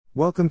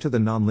Welcome to the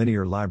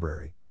Nonlinear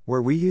Library,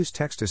 where we use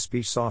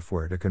text-to-speech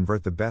software to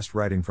convert the best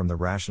writing from the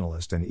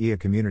Rationalist and EA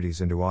communities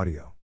into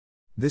audio.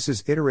 This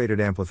is Iterated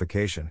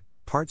Amplification,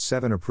 Part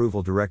 7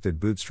 Approval-Directed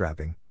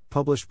Bootstrapping,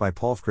 published by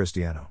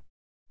paulfchristiano.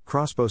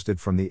 Crossposted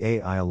from the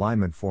AI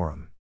Alignment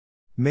Forum.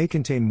 May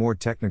contain more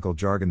technical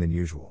jargon than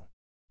usual.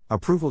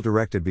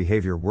 Approval-directed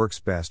behavior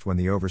works best when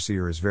the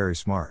overseer is very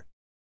smart.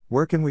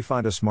 Where can we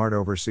find a smart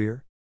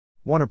overseer?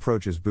 One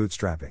approach is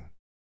bootstrapping.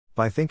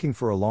 By thinking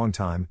for a long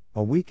time,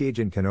 a weak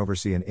agent can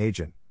oversee an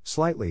agent,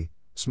 slightly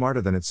smarter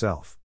than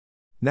itself.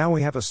 Now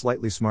we have a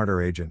slightly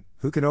smarter agent,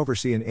 who can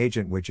oversee an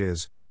agent which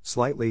is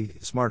slightly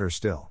smarter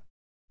still.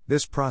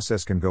 This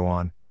process can go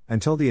on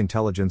until the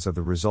intelligence of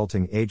the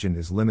resulting agent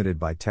is limited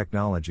by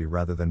technology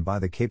rather than by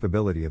the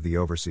capability of the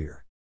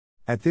overseer.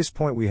 At this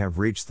point we have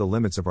reached the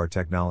limits of our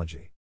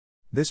technology.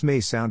 This may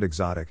sound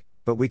exotic,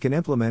 but we can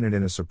implement it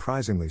in a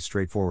surprisingly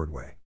straightforward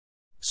way.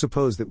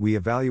 Suppose that we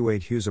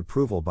evaluate Hugh's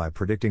approval by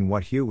predicting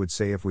what Hugh would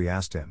say if we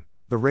asked him.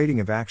 The rating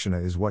of action A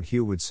is what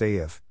Hugh would say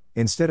if,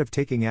 instead of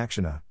taking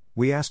action A,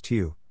 we asked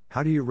Hugh,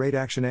 how do you rate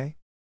action A?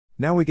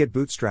 Now we get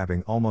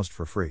bootstrapping almost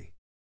for free.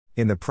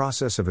 In the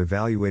process of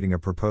evaluating a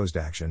proposed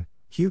action,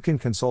 Hugh can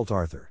consult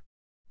Arthur.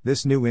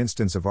 This new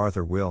instance of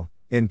Arthur will,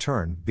 in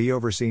turn, be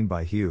overseen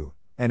by Hugh,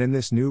 and in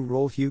this new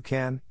role Hugh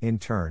can, in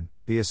turn,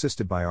 be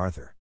assisted by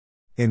Arthur.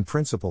 In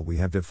principle we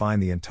have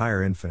defined the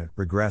entire infinite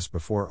regress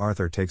before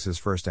Arthur takes his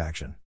first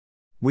action.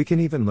 We can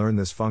even learn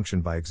this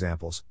function by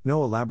examples,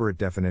 no elaborate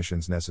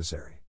definitions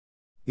necessary.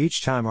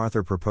 Each time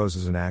Arthur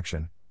proposes an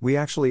action, we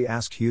actually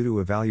ask Hugh to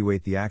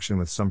evaluate the action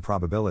with some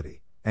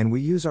probability, and we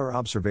use our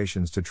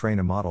observations to train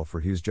a model for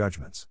Hugh's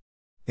judgments.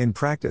 In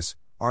practice,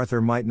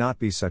 Arthur might not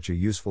be such a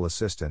useful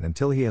assistant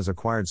until he has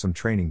acquired some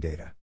training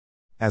data.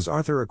 As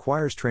Arthur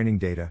acquires training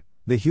data,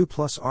 the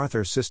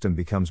Hugh+Arthur system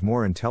becomes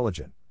more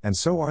intelligent, and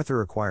so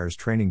Arthur acquires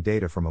training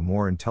data from a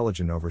more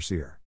intelligent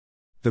overseer.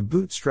 The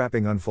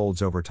bootstrapping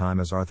unfolds over time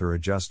as Arthur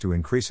adjusts to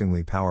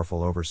increasingly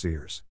powerful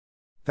overseers.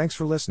 Thanks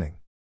for listening.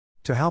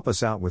 To help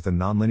us out with the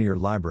Nonlinear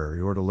Library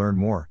or to learn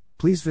more,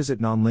 please visit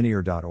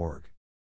nonlinear.org.